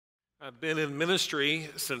I've been in ministry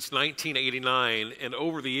since 1989, and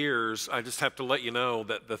over the years, I just have to let you know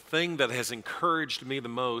that the thing that has encouraged me the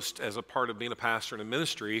most as a part of being a pastor in a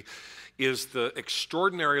ministry is the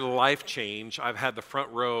extraordinary life change I've had the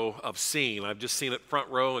front row of seeing. I've just seen it front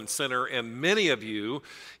row and center, and many of you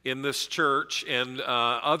in this church and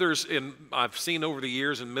others I've seen over the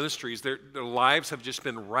years in ministries, their lives have just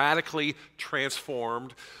been radically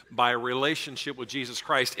transformed by a relationship with Jesus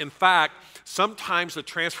Christ. In fact, sometimes the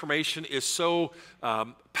transformation is so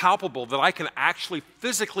palpable that I can actually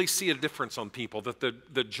physically see a difference on people, that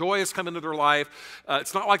the joy has come into their life.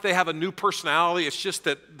 It's not like they have a new personality. It's just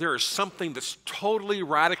that there is something that's totally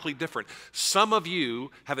radically different. Some of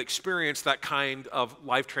you have experienced that kind of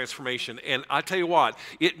life transformation. And I tell you what,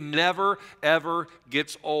 it never, ever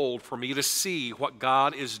gets old for me to see what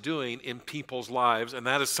God is doing in people's lives. And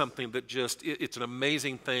that is something that it's an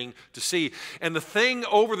amazing thing to see. And the thing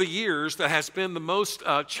over the years that has been the most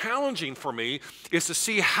challenging for me is to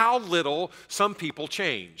see how little some people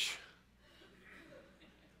change.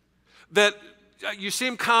 That you see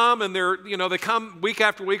them come and they come week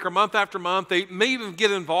after week or month after month. They may even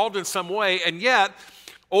get involved in some way, and yet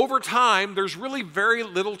over time there's really very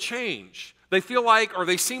little change. They feel like, or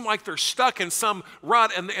they seem like they're stuck in some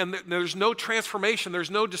rut, and there's no transformation,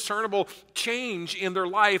 there's no discernible change in their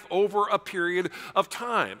life over a period of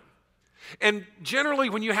time. And generally,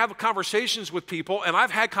 when you have conversations with people, and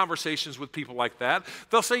I've had conversations with people like that,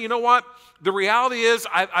 they'll say, you know what, the reality is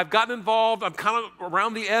I've gotten involved, I'm kind of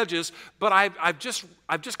around the edges, but I've just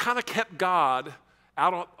kind of kept God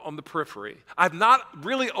out on the periphery. I've not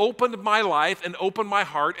really opened my life and opened my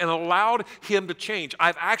heart and allowed Him to change.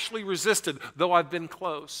 I've actually resisted, though I've been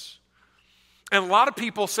close. And a lot of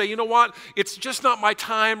people say, you know what, it's just not my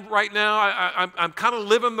time right now. I'm kind of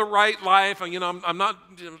living the right life. And, I'm not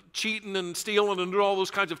cheating and stealing and doing all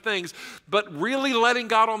those kinds of things. But really letting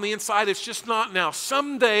God on the inside, it's just not now.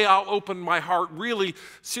 Someday I'll open my heart really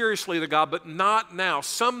seriously to God, but not now.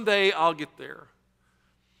 Someday I'll get there.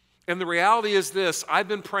 And the reality is this: I've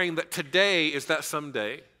been praying that today is that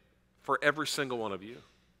someday for every single one of you.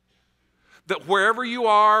 That wherever you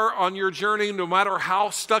are on your journey, no matter how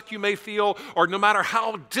stuck you may feel or no matter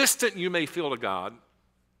how distant you may feel to God,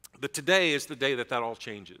 that today is the day that all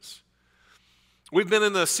changes. We've been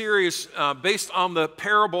in a series based on the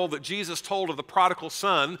parable that Jesus told of the prodigal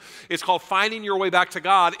son. It's called Finding Your Way Back to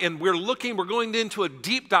God, and we're going into a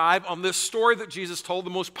deep dive on this story that Jesus told, the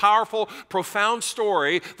most powerful, profound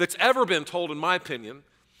story that's ever been told, in my opinion.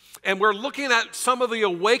 And we're looking at some of the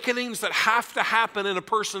awakenings that have to happen in a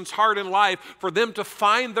person's heart and life for them to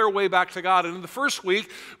find their way back to God. And in the first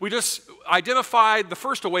week, we just identified the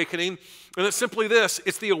first awakening, and it's simply this: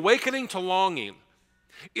 it's the awakening to longing.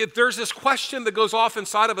 If there's this question that goes off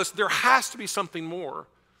inside of us, there has to be something more.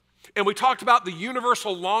 And we talked about the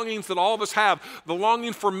universal longings that all of us have: the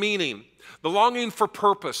longing for meaning, the longing for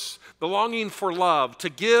purpose, the longing for love, to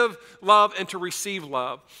give love and to receive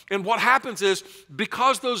love. And what happens is,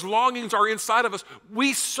 because those longings are inside of us,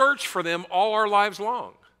 we search for them all our lives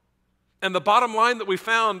long. And the bottom line that we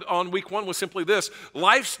found on week one was simply this: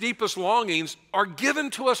 life's deepest longings are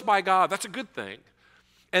given to us by God. That's a good thing.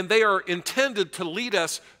 And they are intended to lead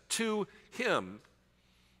us to Him.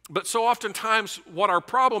 But so oftentimes what our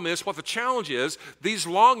problem is, what the challenge is, these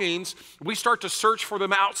longings, we start to search for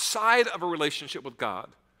them outside of a relationship with God.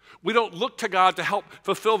 We don't look to God to help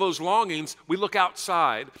fulfill those longings. We look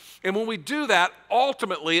outside. And when we do that,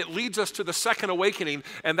 ultimately it leads us to the second awakening,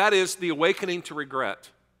 and that is the awakening to regret.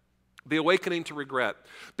 The awakening to regret.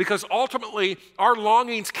 Because ultimately, our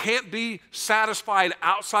longings can't be satisfied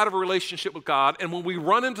outside of a relationship with God. And when we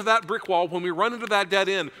run into that brick wall, when we run into that dead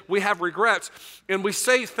end, we have regrets. And we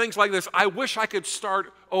say things like this: I wish I could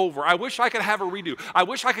start over. I wish I could have a redo. I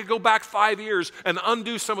wish I could go back 5 years and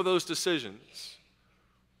undo some of those decisions.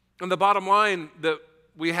 And the bottom line that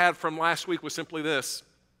we had from last week was simply this: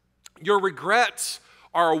 your regrets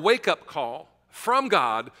are a wake-up call from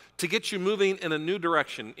God to get you moving in a new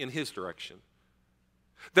direction, in His direction.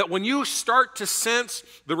 That when you start to sense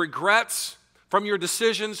the regrets from your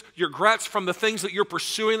decisions, your regrets from the things that you're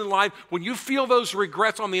pursuing in life, when you feel those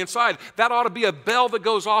regrets on the inside, that ought to be a bell that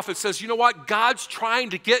goes off that says, you know what, God's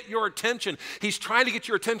trying to get your attention. He's trying to get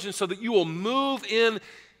your attention so that you will move in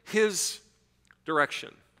His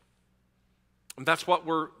direction. And that's what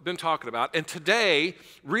we've been talking about. And today,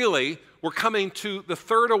 really, we're coming to the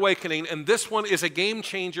third awakening, and this one is a game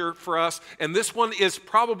changer for us, and this one is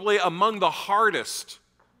probably among the hardest.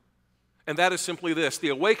 And that is simply this: the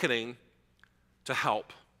awakening to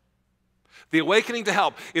help. The awakening to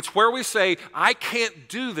help. It's where we say, I can't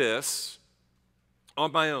do this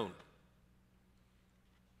on my own.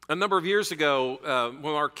 A number of years ago,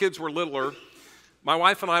 when our kids were littler, my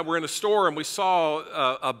wife and I were in a store and we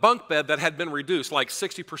saw a bunk bed that had been reduced, like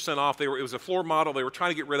 60% off. It was a floor model. They were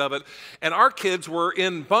trying to get rid of it. And our kids were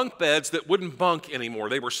in bunk beds that wouldn't bunk anymore.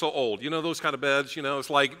 They were so old. You know those kind of beds? You know,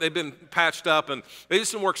 it's like they've been patched up and they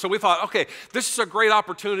just didn't work. So we thought, okay, this is a great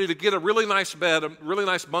opportunity to get a really nice bed, a really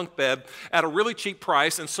nice bunk bed at a really cheap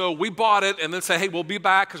price. And so we bought it and then said, hey, we'll be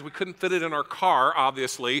back because we couldn't fit it in our car,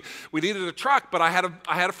 obviously. We needed a truck, but I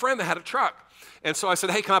had a friend that had a truck. And so I said,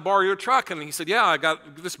 hey, can I borrow your truck? And he said, yeah, I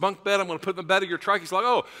got this bunk bed. I'm going to put it in the bed of your truck. He's like,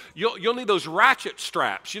 oh, you'll need those ratchet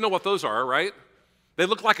straps. You know what those are, right? They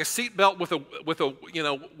look like a seat belt with a little,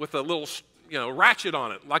 ratchet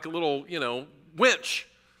on it, like a little, winch.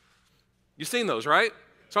 You've seen those, right?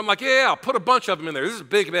 So I'm like, yeah, I'll put a bunch of them in there. This is a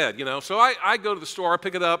big bed, So I go to the store, I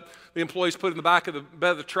pick it up. The employees put it in the back of the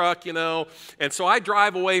bed of the truck, And so I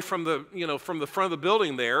drive away from the front of the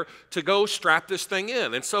building there to go strap this thing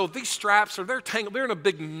in. And so these straps they're tangled. They're in a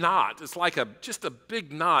big knot. It's like just a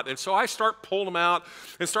big knot. And so I start pulling them out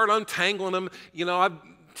and start untangling them. I've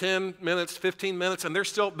 10 minutes, 15 minutes, and they're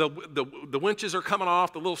still, the winches are coming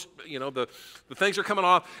off, the little, the things are coming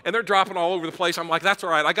off, and they're dropping all over the place. I'm like, that's all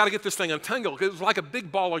right. I got to get this thing untangled because it was like a big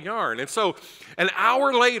ball of yarn. And so an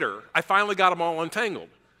hour later, I finally got them all untangled.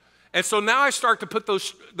 And so now I start to put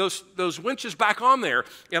those winches back on there,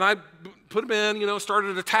 and I put them in,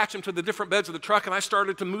 started to attach them to the different beds of the truck, and I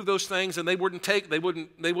started to move those things, and they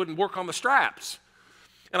wouldn't work on the straps.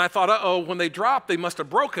 And I thought, uh-oh, when they dropped, they must have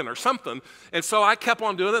broken or something. And so I kept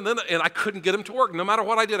on doing it, and I couldn't get them to work. No matter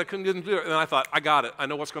what I did, I couldn't get them to do it. And I thought, I got it. I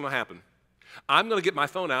know what's going to happen. I'm going to get my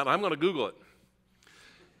phone out, and I'm going to Google it.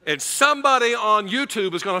 And somebody on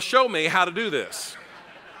YouTube is going to show me how to do this.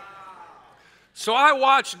 So I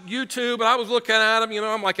watched YouTube, and I was looking at them,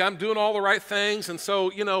 I'm like, I'm doing all the right things. And so,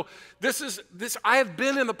 I have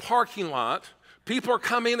been in the parking lot. People are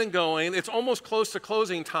coming and going. It's almost close to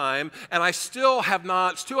closing time, and I still have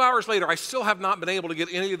not, it's 2 hours later, I still have not been able to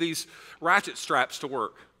get any of these ratchet straps to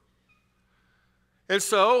work. And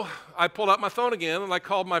so I pulled out my phone again, and I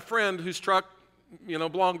called my friend whose truck,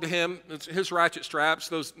 belonged to him. It's his ratchet straps,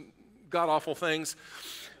 those god-awful things.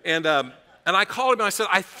 And I called him, and I said,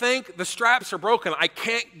 I think the straps are broken. I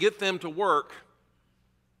can't get them to work.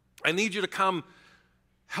 I need you to come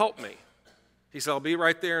help me. He said, I'll be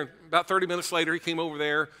right there. And about 30 minutes later, he came over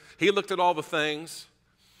there. He looked at all the things.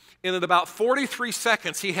 And in about 43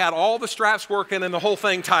 seconds, he had all the straps working and the whole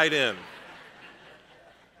thing tied in.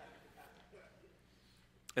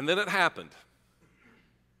 And then it happened.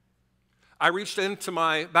 I reached into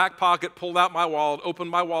my back pocket, pulled out my wallet, opened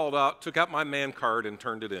my wallet out, took out my man card, and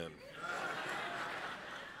turned it in.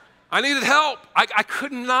 I needed help. I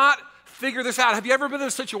could not figure this out. Have you ever been in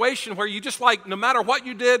a situation where you just no matter what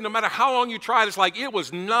you did, no matter how long you tried, it's like it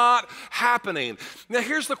was not happening? Now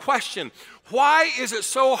here's the question. Why is it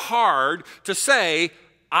so hard to say,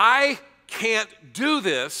 I can't do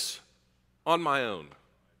this on my own?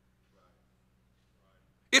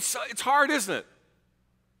 It's hard, isn't it?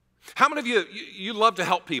 How many of you love to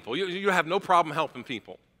help people? You have no problem helping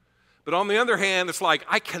people. But on the other hand, it's like,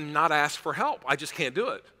 I cannot ask for help. I just can't do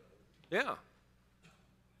it. Yeah.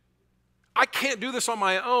 I can't do this on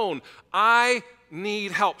my own. I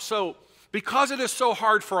need help. So because it is so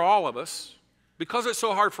hard for all of us,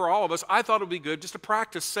 I thought it would be good just to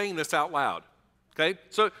practice saying this out loud. Okay?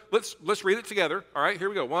 So let's read it together. All right, here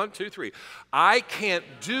we go. 1, 2, 3. I can't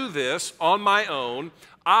do this on my own.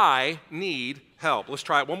 I need help. Let's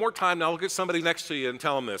try it one more time. Now look at somebody next to you and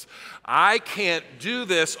tell them this. I can't do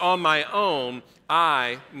this on my own.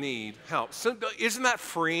 I need help. So, isn't that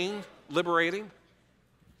freeing, liberating?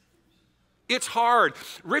 It's hard.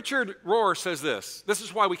 Richard Rohr says this. This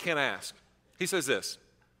is why we can't ask. He says this.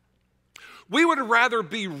 We would rather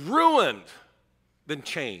be ruined than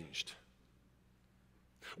changed.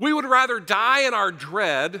 We would rather die in our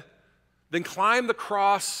dread than climb the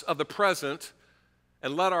cross of the present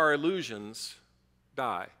and let our illusions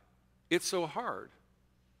die. It's so hard.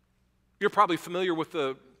 You're probably familiar with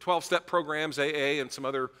the 12-step programs, AA, and some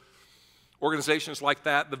other organizations like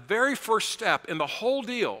that. The very first step in the whole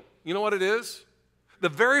deal, you know what it is? The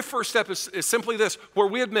very first step is simply this, where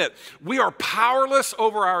we admit we are powerless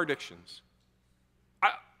over our addictions.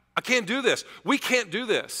 I can't do this. We can't do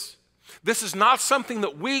this. This is not something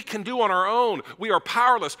that we can do on our own. We are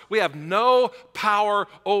powerless. We have no power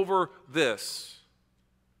over this.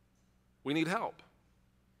 We need help.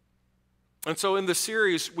 And so in this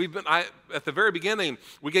series, at the very beginning,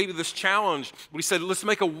 we gave you this challenge. We said, let's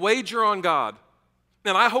make a wager on God.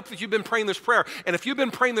 And I hope that you've been praying this prayer. And if you've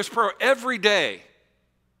been praying this prayer every day,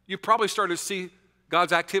 you've probably started to see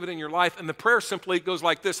God's activity in your life. And the prayer simply goes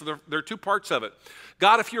like this. There are two parts of it.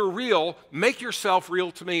 God, if you're real, make yourself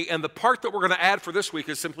real to me. And the part that we're going to add for this week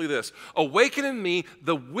is simply this. Awaken in me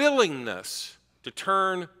the willingness to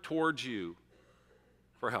turn towards you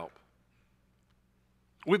for help.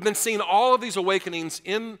 We've been seeing all of these awakenings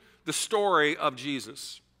in the story of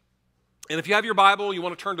Jesus. And if you have your Bible, you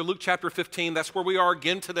want to turn to Luke chapter 15. That's where we are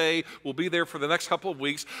again today. We'll be there for the next couple of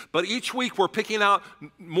weeks. But each week we're picking out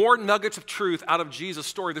more nuggets of truth out of Jesus'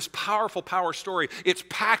 story, this powerful power story. It's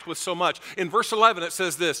packed with so much. In verse 11 it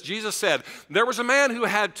says this, Jesus said, there was a man who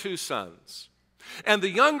had 2 sons. And the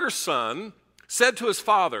younger son said to his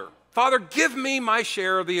father, Father, give me my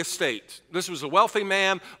share of the estate. This was a wealthy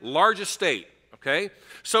man, large estate, okay?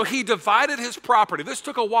 So he divided his property. This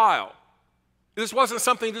took a while. This wasn't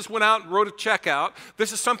something he just went out and wrote a check out.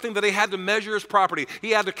 This is something that he had to measure his property.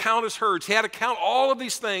 He had to count his herds. He had to count all of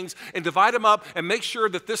these things and divide them up and make sure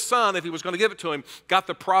that this son, if he was going to give it to him, got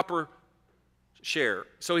the proper share.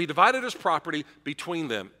 So he divided his property between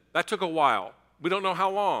them. That took a while. We don't know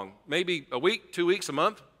how long. Maybe a week, 2 weeks, a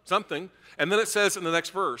month, something. And then it says in the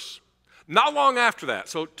next verse, not long after that,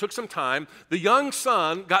 so it took some time, the young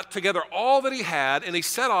son got together all that he had and he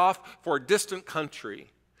set off for a distant country.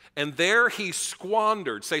 And there he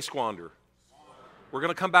squandered, say squander. We're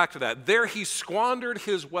going to come back to that. There he squandered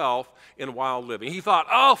his wealth in wild living. He thought,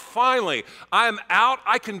 oh, finally, I'm out.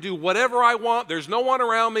 I can do whatever I want. There's no one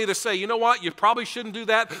around me to say, you know what, you probably shouldn't do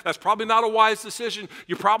that. That's probably not a wise decision.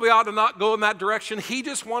 You probably ought to not go in that direction. He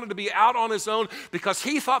just wanted to be out on his own because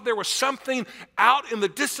he thought there was something out in the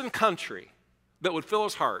distant country that would fill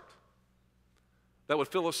his heart, that would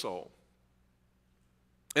fill his soul.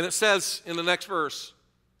 And it says in the next verse,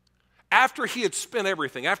 after he had spent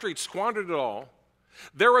everything, after he'd squandered it all,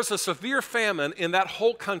 there was a severe famine in that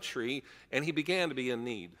whole country, and he began to be in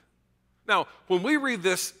need. Now, when we read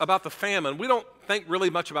this about the famine, we don't think really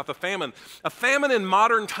much about the famine. A famine in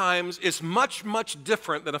modern times is much, much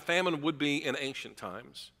different than a famine would be in ancient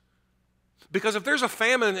times. Because if there's a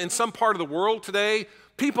famine in some part of the world today,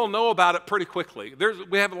 people know about it pretty quickly.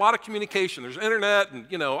 We have a lot of communication. There's internet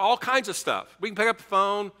and, all kinds of stuff. We can pick up the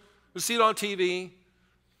phone, we see it on TV.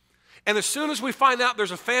 And as soon as we find out there's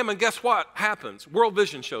a famine, guess what happens? World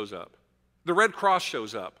Vision shows up. The Red Cross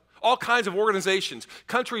shows up. All kinds of organizations,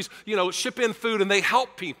 countries, ship in food and they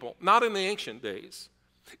help people, not in the ancient days.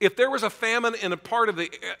 If there was a famine in a part of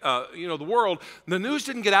the world, the news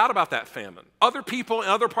didn't get out about that famine. Other people in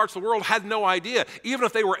other parts of the world had no idea. Even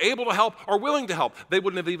if they were able to help or willing to help, they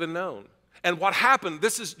wouldn't have even known. And what happened,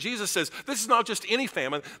 Jesus says, this is not just any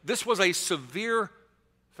famine. This was a severe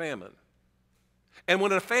famine. And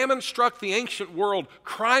when a famine struck the ancient world,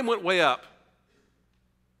 crime went way up.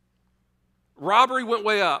 Robbery went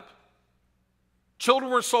way up.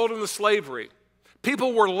 Children were sold into slavery.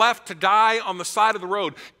 People were left to die on the side of the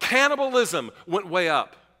road. Cannibalism went way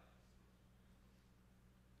up.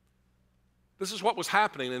 This is what was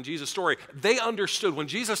happening in Jesus' story. They understood, when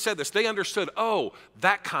Jesus said this, they understood, oh,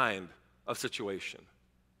 that kind of situation.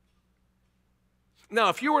 Now,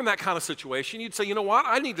 if you were in that kind of situation, you'd say, you know what,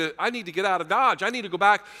 I need to get out of Dodge. I need to go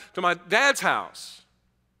back to my dad's house.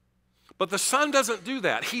 But the son doesn't do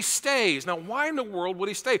that. He stays. Now, why in the world would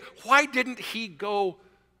he stay? Why didn't he go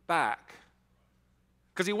back?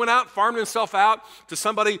 Because he went out, farmed himself out to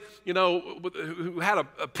somebody, who had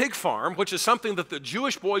a pig farm, which is something that the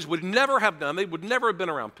Jewish boys would never have done. They would never have been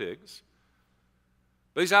around pigs.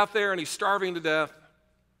 But he's out there and he's starving to death.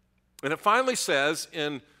 And it finally says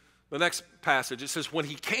in the next passage, it says, when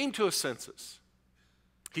he came to his senses,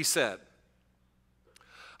 he said,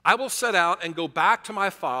 I will set out and go back to my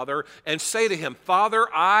father and say to him, Father,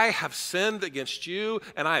 I have sinned against you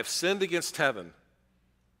and I have sinned against heaven.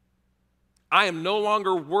 I am no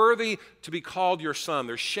longer worthy to be called your son.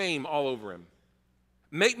 There's shame all over him.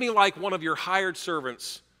 Make me like one of your hired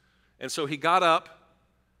servants. And so he got up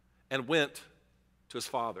and went to his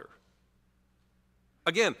father.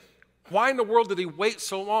 Again, why in the world did he wait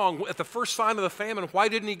so long? At the first sign of the famine, why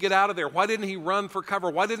didn't he get out of there? Why didn't he run for cover?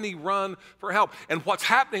 Why didn't he run for help? And what's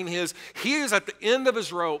happening is he is at the end of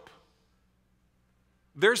his rope.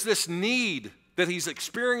 There's this need that he's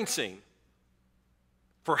experiencing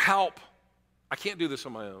for help. I can't do this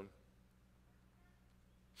on my own.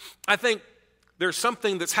 I think there's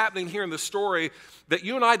something that's happening here in the story that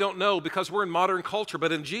you and I don't know because we're in modern culture,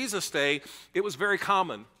 but in Jesus' day, it was very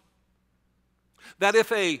common that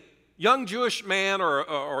if a young Jewish man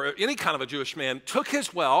or any kind of a Jewish man took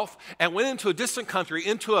his wealth and went into a distant country,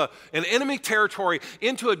 into an enemy territory,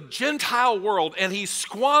 into a Gentile world, and he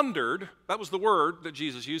squandered, that was the word that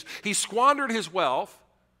Jesus used, he squandered his wealth,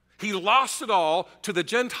 he lost it all to the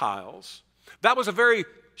Gentiles. That was a very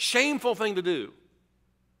shameful thing to do.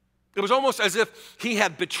 It was almost as if he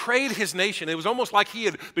had betrayed his nation. It was almost like he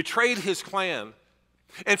had betrayed his clan.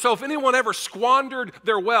 And so if anyone ever squandered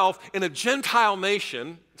their wealth in a Gentile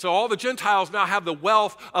nation, so all the Gentiles now have the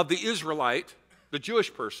wealth of the Israelite, the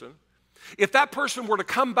Jewish person, if that person were to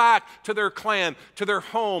come back to their clan, to their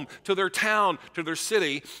home, to their town, to their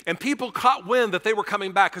city, and people caught wind that they were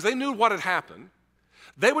coming back because they knew what had happened,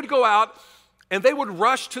 they would go out and they would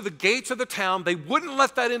rush to the gates of the town. They wouldn't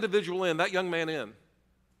let that individual in, that young man in.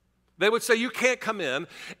 They would say, you can't come in.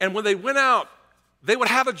 And when they went out, they would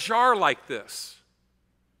have a jar like this.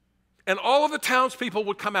 And all of the townspeople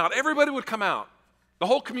would come out. Everybody would come out. The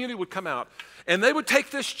whole community would come out. And they would take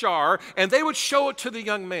this jar and they would show it to the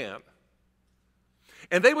young man.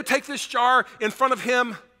 And they would take this jar in front of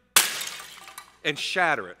him and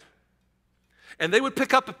shatter it. And they would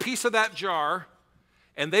pick up a piece of that jar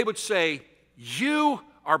and they would say, you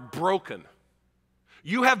are broken.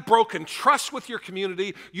 You have broken trust with your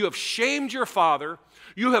community. You have shamed your father.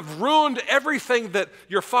 You have ruined everything that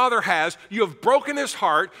your father has. You have broken his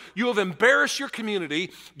heart. You have embarrassed your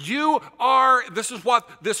community. You are, this is what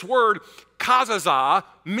this word kazaza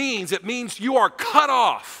means. It means you are cut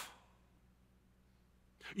off.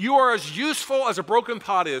 You are as useful as a broken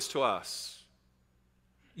pot is to us.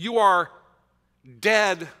 You are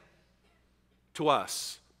dead to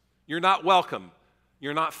us. You're not welcome.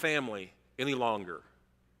 You're not family any longer.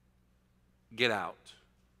 Get out.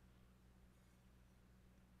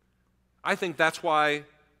 I think that's why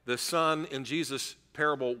the son in Jesus'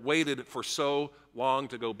 parable waited for so long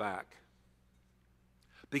to go back.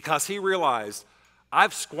 Because he realized,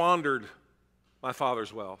 I've squandered my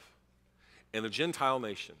father's wealth in a Gentile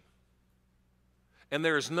nation. And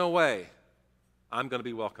there is no way I'm going to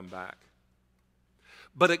be welcomed back.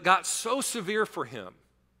 But it got so severe for him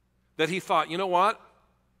that he thought, you know what?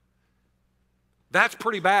 That's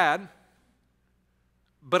pretty bad.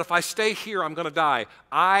 But if I stay here, I'm going to die.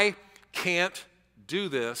 I can't do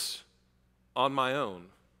this on my own.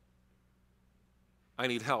 I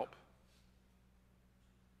need help.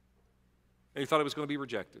 And he thought it was going to be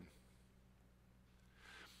rejected.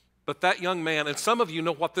 But that young man, and some of you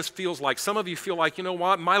know what this feels like. Some of you feel like, you know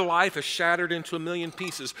what? My life is shattered into a million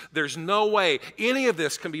pieces. There's no way any of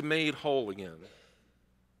this can be made whole again.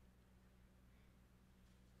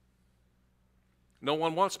 No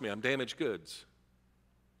one wants me. I'm damaged goods.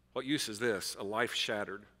 What use is this? A life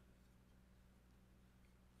shattered.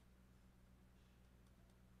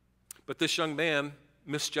 But this young man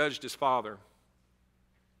misjudged his father.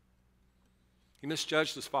 He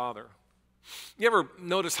misjudged his father. You ever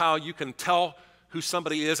notice how you can tell who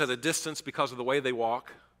somebody is at a distance because of the way they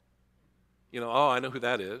walk? You know, oh, I know who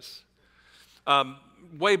that is.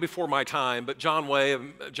 Way before my time, but John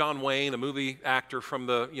Wayne, a movie actor from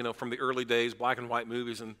the early days, black and white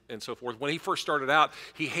movies and so forth. When he first started out,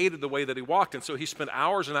 he hated the way that he walked, and so he spent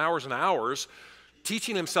hours and hours and hours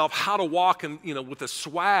teaching himself how to walk and with a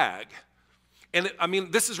swag. And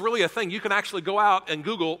this is really a thing. You can actually go out and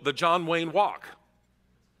Google the John Wayne walk.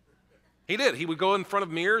 He did. He would go in front of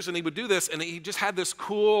mirrors and he would do this, and he just had this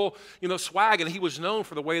cool, swag, and he was known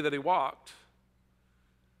for the way that he walked.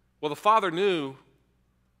 Well, the father knew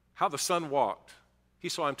how the son walked. He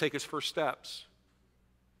saw him take his first steps.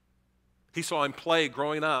 He saw him play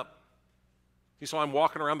growing up. He saw him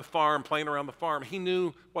walking around the farm, playing around the farm. He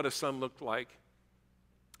knew what his son looked like.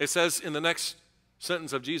 It says in the next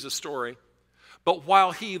sentence of Jesus' story, but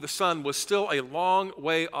while he, the son, was still a long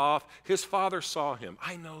way off, his father saw him.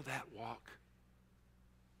 I know that walk.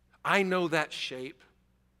 I know that shape.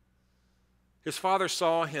 His father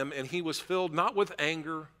saw him, and he was filled not with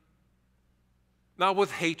anger, not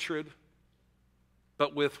with hatred,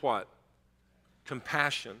 but with what?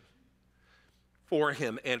 Compassion for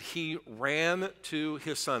him. And he ran to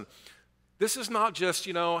his son. This is not just,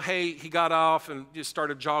 hey, he got off and just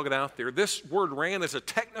started jogging out there. This word ran is a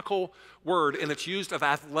technical word, and it's used of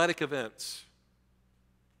athletic events.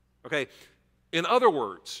 Okay, in other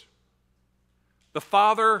words, the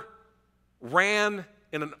father ran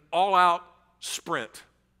in an all-out sprint.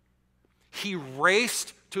 He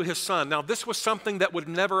raced to his son. Now, this was something that would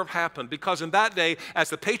never have happened because in that day, as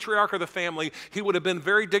the patriarch of the family, he would have been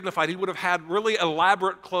very dignified. He would have had really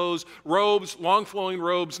elaborate clothes, robes, long flowing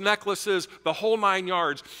robes, necklaces, the whole 9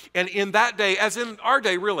 yards. And in that day, as in our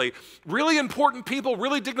day, really important people,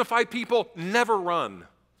 really dignified people never run.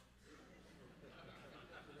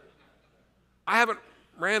 I haven't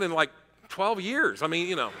ran in like 12 years. I'm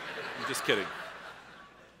just kidding.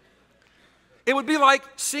 It would be like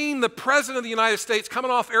seeing the President of the United States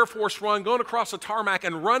coming off Air Force One, going across the tarmac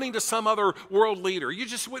and running to some other world leader. It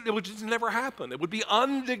would just never happen. It would be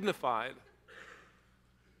undignified.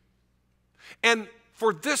 And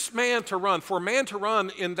For this man to run, for a man to run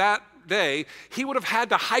in that day, he would have had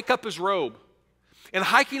to hike up his robe. And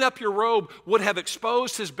hiking up your robe would have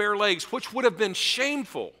exposed his bare legs, which would have been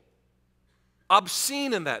shameful,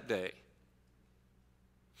 obscene in that day.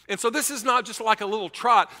 And so this is not just like a little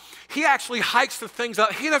trot. He actually hikes the things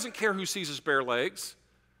up. He doesn't care who sees his bare legs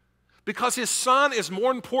because his son is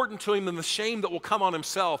more important to him than the shame that will come on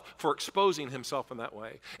himself for exposing himself in that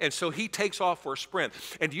way. And so he takes off for a sprint.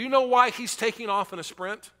 And do you know why he's taking off in a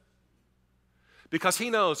sprint? Because he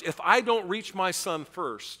knows if I don't reach my son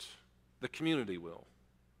first, the community will.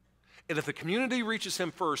 And if the community reaches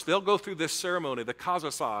him first, they'll go through this ceremony, the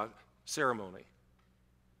kazasa ceremony.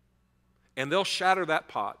 And they'll shatter that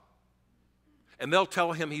pot. And they'll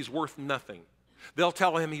tell him he's worth nothing. They'll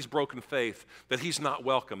tell him he's broken faith, that he's not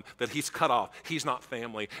welcome, that he's cut off, he's not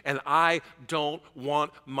family. And I don't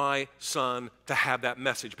want my son to have that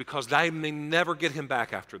message because I may never get him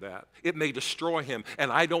back after that. It may destroy him,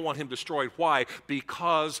 and I don't want him destroyed. Why?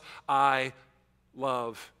 Because I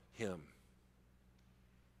love him.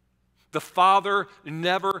 The father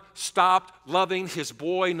never stopped loving his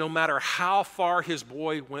boy no matter how far his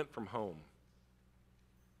boy went from home.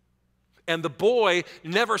 And the boy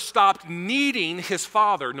never stopped needing his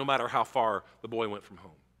father no matter how far the boy went from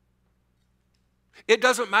home. It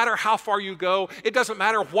doesn't matter how far you go. It doesn't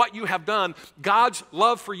matter what you have done. God's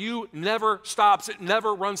love for you never stops. It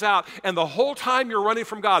never runs out. And the whole time you're running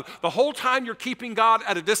from God, the whole time you're keeping God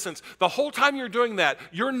at a distance, the whole time you're doing that,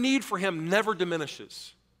 your need for him never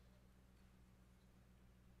diminishes.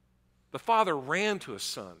 The father ran to his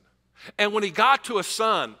son. And when he got to his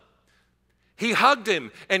son, he hugged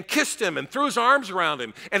him and kissed him and threw his arms around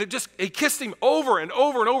him. And he kissed him over and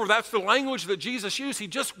over and over. That's the language that Jesus used.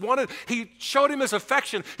 He showed him his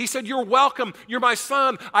affection. He said, "You're welcome. You're my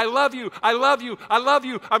son. I love you. I love you. I love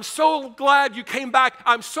you. I'm so glad you came back.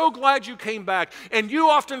 I'm so glad you came back." And you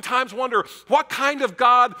oftentimes wonder, what kind of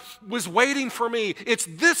God was waiting for me? It's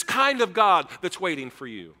this kind of God that's waiting for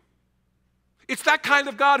you. It's that kind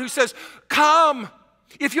of God who says, "Come.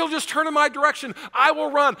 If you'll just turn in my direction, I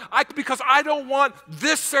will run." Because I don't want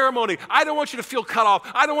this ceremony. I don't want you to feel cut off.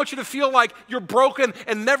 I don't want you to feel like you're broken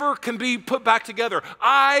and never can be put back together.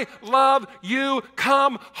 I love you.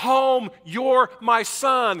 Come home. You're my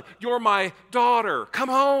son. You're my daughter. Come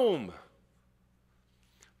home.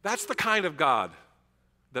 That's the kind of God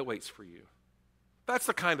that waits for you. That's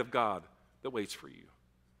the kind of God that waits for you.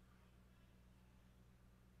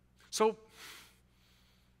 So,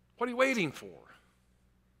 what are you waiting for?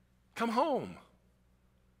 Come home.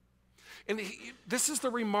 And this is the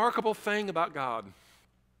remarkable thing about God.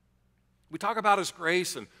 We talk about his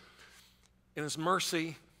grace and his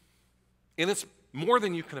mercy, and it's more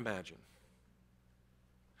than you can imagine.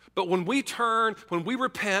 But when we turn, when we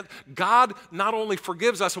repent, God not only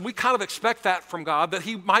forgives us, and we kind of expect that from God, that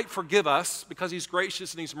he might forgive us because he's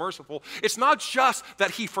gracious and he's merciful. It's not just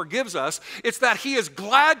that he forgives us, it's that he is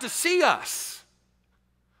glad to see us.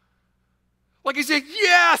 Like he said,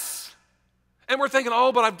 yes! And we're thinking,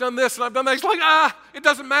 oh, but I've done this and I've done that. He's like, it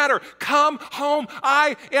doesn't matter. Come home.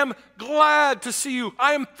 I am glad to see you.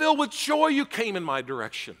 I am filled with joy you came in my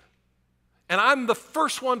direction. And I'm the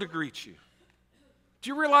first one to greet you. Do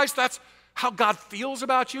you realize that's how God feels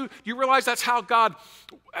about you? Do you realize that's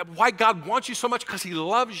why God wants you so much? Because he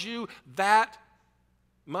loves you that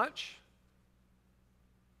much?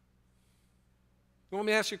 Well, let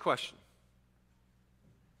me ask you a question.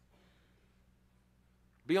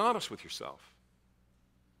 Be honest with yourself.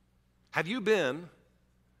 Have you been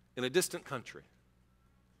in a distant country?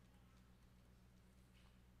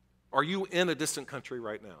 Are you in a distant country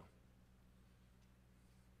right now?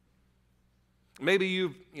 Maybe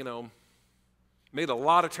you've, made a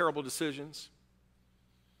lot of terrible decisions.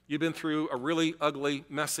 You've been through a really ugly,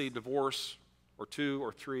 messy divorce, or 2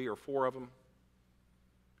 or 3 or 4 of them.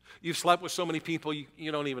 You've slept with so many people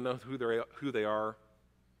you don't even know who they are.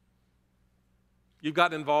 You've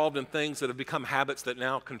gotten involved in things that have become habits that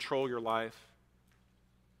now control your life.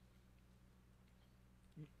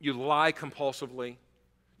 You lie compulsively.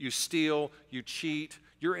 You steal. You cheat.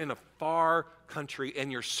 You're in a far country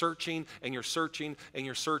and you're searching and you're searching and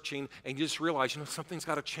you're searching and you just realize, something's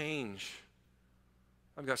got to change.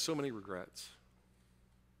 I've got so many regrets.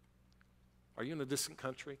 Are you in a distant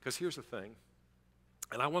country? Because here's the thing.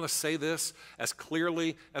 And I want to say this as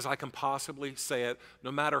clearly as I can possibly say it.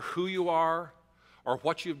 No matter who you are, or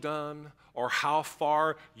what you've done, or how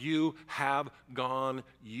far you have gone,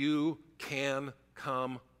 you can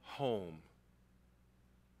come home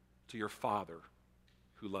to your Father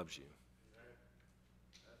who loves you.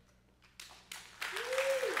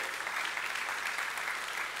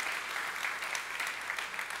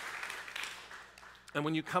 And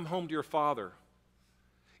when you come home to your father,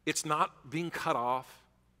 it's not being cut off.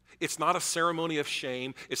 It's not a ceremony of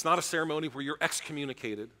shame. It's not a ceremony where you're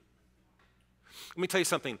excommunicated. Let me tell you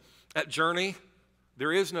something. At Journey,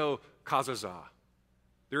 there is no kazaza.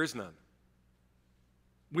 There is none.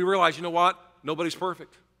 We realize, you know what? Nobody's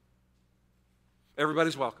perfect.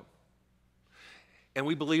 Everybody's welcome. And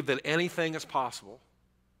we believe that anything is possible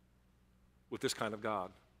with this kind of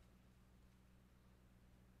God.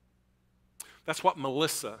 That's what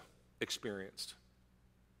Melissa experienced.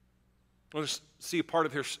 We'll just see a part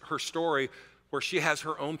of her story where she has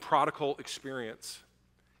her own prodigal experience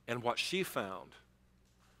and what she found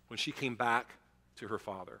when she came back to her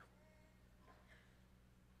father.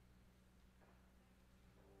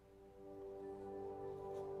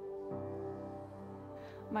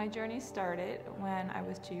 My journey started when I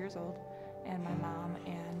was 2 years old, and my mom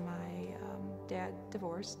and my dad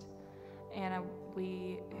divorced, and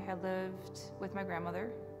we had lived with my grandmother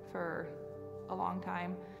for a long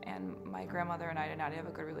time, and my grandmother and I did not have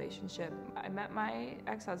a good relationship. I met my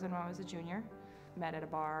ex-husband when I was a junior, met at a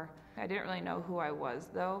bar. I didn't really know who I was,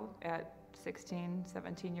 though, at 16,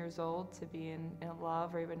 17 years old, to be in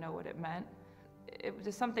love or even know what it meant. It was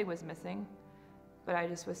just something was missing, but I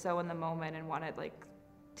just was so in the moment and wanted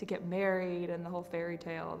to get married and the whole fairy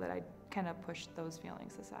tale that I kind of pushed those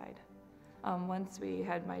feelings aside. Once we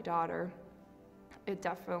had my daughter, it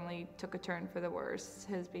definitely took a turn for the worse.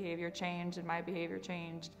 His behavior changed and my behavior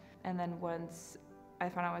changed. And then once I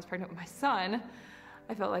found out I was pregnant with my son,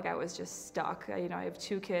 I felt like I was just stuck. I have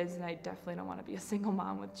 2 kids, and I definitely don't want to be a single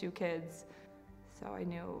mom with 2 kids. So I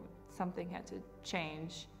knew something had to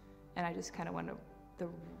change, and I just kind of went the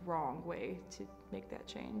wrong way to make that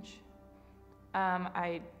change.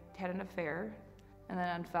 I had an affair, and then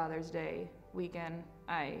on Father's Day weekend,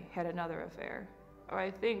 I had another affair. I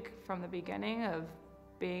think from the beginning of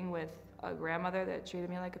being with a grandmother that treated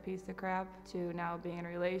me like a piece of crap to now being in a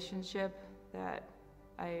relationship that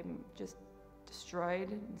I'm just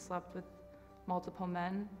destroyed and slept with multiple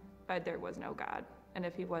men, but there was no God. And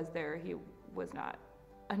if he was there, he was not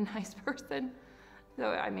a nice person.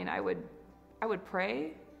 So, I would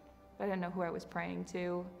pray, but I didn't know who I was praying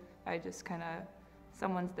to. I just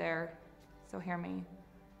someone's there, so hear me,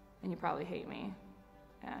 and you probably hate me,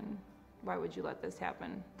 and why would you let this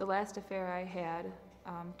happen? The last affair I had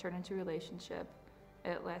turned into a relationship.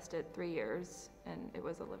 It lasted 3 years, and it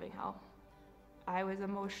was a living hell. I was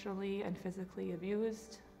emotionally and physically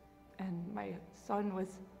abused, and my son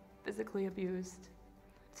was physically abused.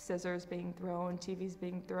 Scissors being thrown, TVs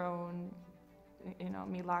being thrown,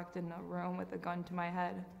 me locked in a room with a gun to my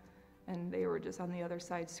head, and they were just on the other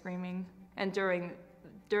side screaming. And during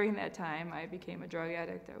that time, I became a drug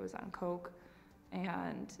addict. I was on coke,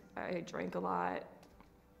 and I drank a lot,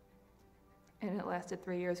 and it lasted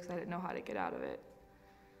 3 years because I didn't know how to get out of it.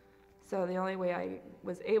 So the only way I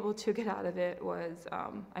was able to get out of it was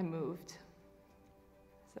I moved.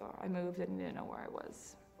 So I moved and didn't know where I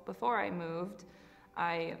was. Before I moved,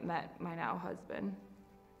 I met my now husband.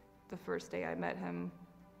 The first day I met him,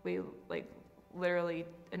 we literally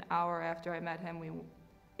an hour after I met him, we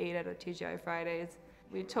ate at a TGI Fridays.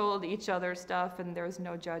 We told each other stuff, and there was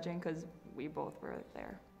no judging because we both were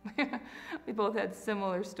there. We both had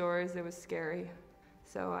similar stories. It was scary.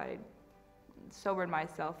 So I sobered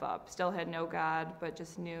myself up. Still had no God, but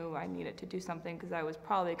just knew I needed to do something because I was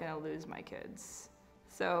probably going to lose my kids.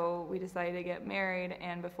 So we decided to get married,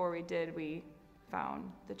 and before we did, we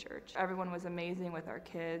found the church. Everyone was amazing with our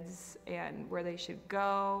kids and where they should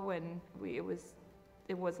go, and it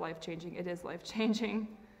was life-changing. It is life-changing.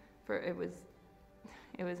 It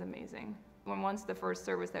was amazing. Once the first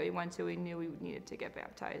service that we went to, we knew we needed to get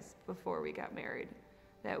baptized before we got married,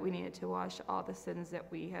 that we needed to wash all the sins that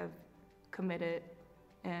we have committed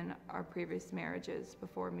in our previous marriages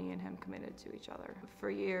before me and him committed to each other. For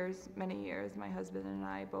years, many years, my husband and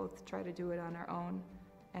I both tried to do it on our own,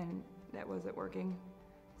 and that wasn't working.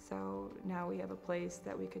 So now we have a place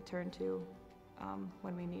that we could turn to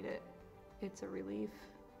when we need it. It's a relief.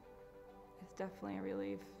 It's definitely a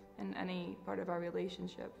relief in any part of our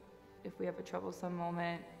relationship. If we have a troublesome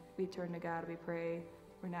moment, we turn to God, we pray.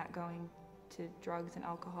 We're not going to drugs and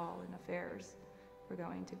alcohol and affairs. We're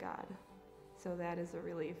going to God. So that is a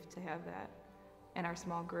relief to have that. In our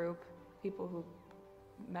small group, people who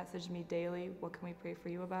message me daily, what can we pray for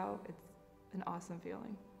you about? It's an awesome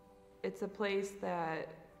feeling. It's a place that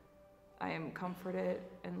I am comforted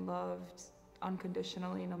and loved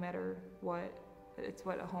unconditionally, no matter what. It's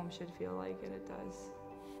what a home should feel like, and it does.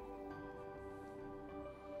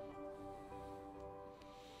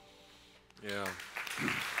 Yeah.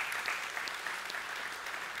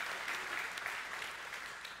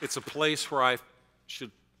 It's a place where I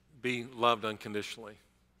should be loved unconditionally.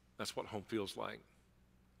 That's what home feels like.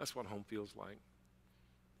 That's what home feels like.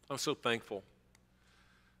 I'm so thankful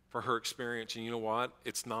for her experience. And you know what?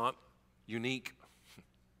 It's not unique.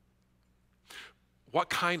 What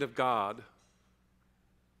kind of God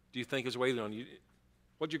do you think is waiting on you?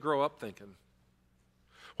 What did you grow up thinking?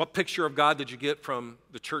 What picture of God did you get from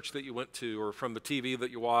the church that you went to or from the TV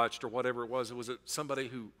that you watched or whatever it was? Was it somebody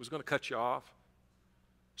who was going to cut you off,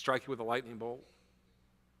 strike you with a lightning bolt?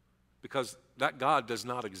 Because that God does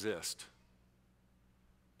not exist.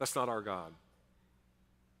 That's not our God.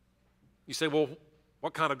 You say, well,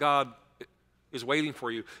 what kind of God is waiting for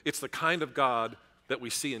you? It's the kind of God that we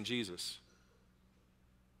see in Jesus.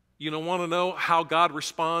 You don't want to know how God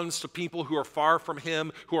responds to people who are far from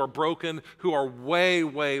Him, who are broken, who are way,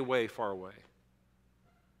 way, way far away.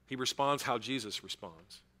 He responds how Jesus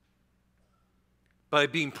responds. By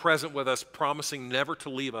being present with us, promising never to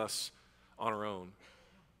leave us on our own.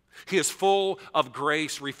 He is full of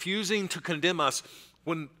grace, refusing to condemn us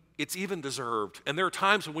when it's even deserved. And there are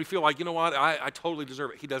times when we feel like, you know what, I totally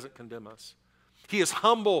deserve it. He doesn't condemn us. He is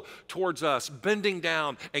humble towards us, bending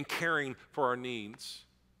down and caring for our needs.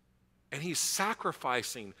 And He's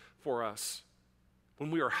sacrificing for us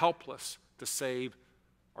when we are helpless to save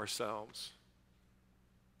ourselves.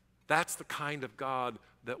 That's the kind of God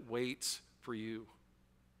that waits for you.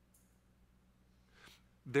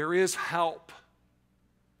 There is help,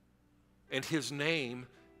 and His name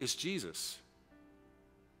is Jesus.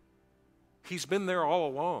 He's been there all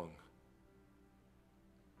along.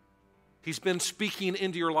 He's been speaking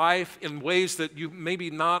into your life in ways that you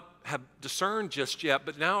maybe not have discerned just yet,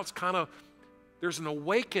 but now it's kind of, there's an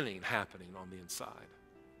awakening happening on the inside.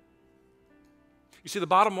 You see, the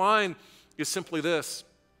bottom line is simply this.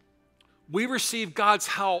 We receive God's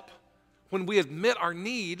help when we admit our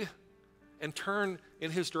need and turn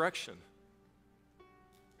in His direction.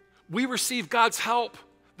 We receive God's help.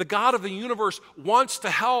 The God of the universe wants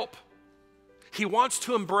to help. He wants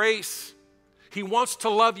to embrace. He wants to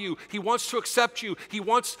love you. He wants to accept you. He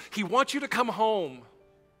wants you to come home.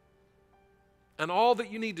 And all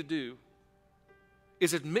that you need to do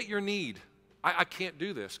is admit your need. I can't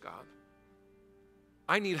do this, God.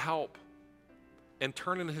 I need help. And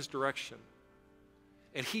turn in His direction.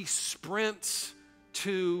 And He sprints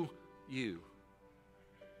to you.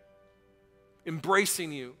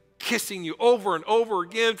 Embracing you. Kissing you over and over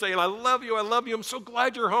again, saying, I love you, I'm so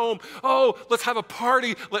glad you're home. Oh, let's have a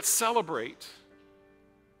party, let's celebrate.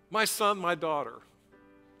 My son, my daughter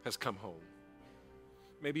has come home.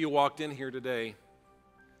 Maybe you walked in here today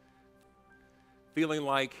feeling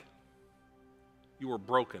like you were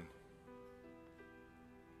broken.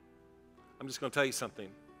 I'm just going to tell you something.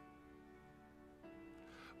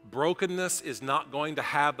 Brokenness is not going to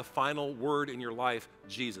have the final word in your life.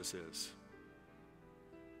 Jesus is.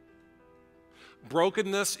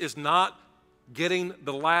 Brokenness is not getting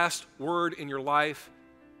the last word in your life.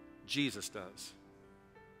 Jesus does.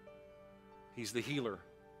 He's the healer.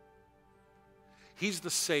 He's the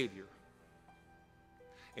Savior.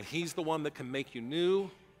 And He's the one that can make you new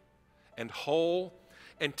and whole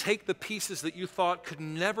and take the pieces that you thought could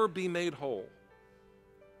never be made whole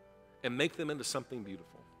and make them into something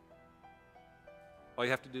beautiful. All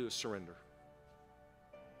you have to do is surrender.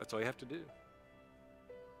 That's all you have to do.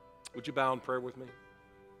 Would you bow in prayer with me?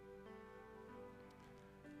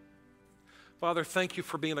 Father, thank you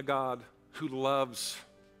for being a God who loves,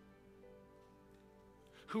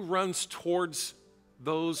 who runs towards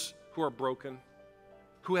those who are broken,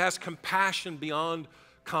 who has compassion beyond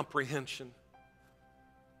comprehension.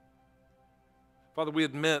 Father, we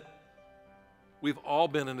admit we've all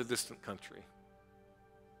been in a distant country.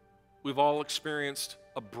 We've all experienced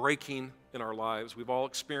a breaking in our lives. We've all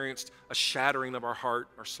experienced a shattering of our heart,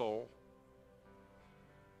 our soul.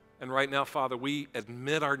 And right now, Father, we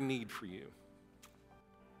admit our need for you.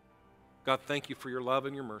 God, thank you for your love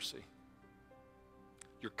and your mercy,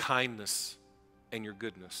 your kindness and your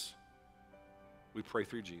goodness. We pray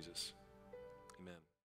through Jesus.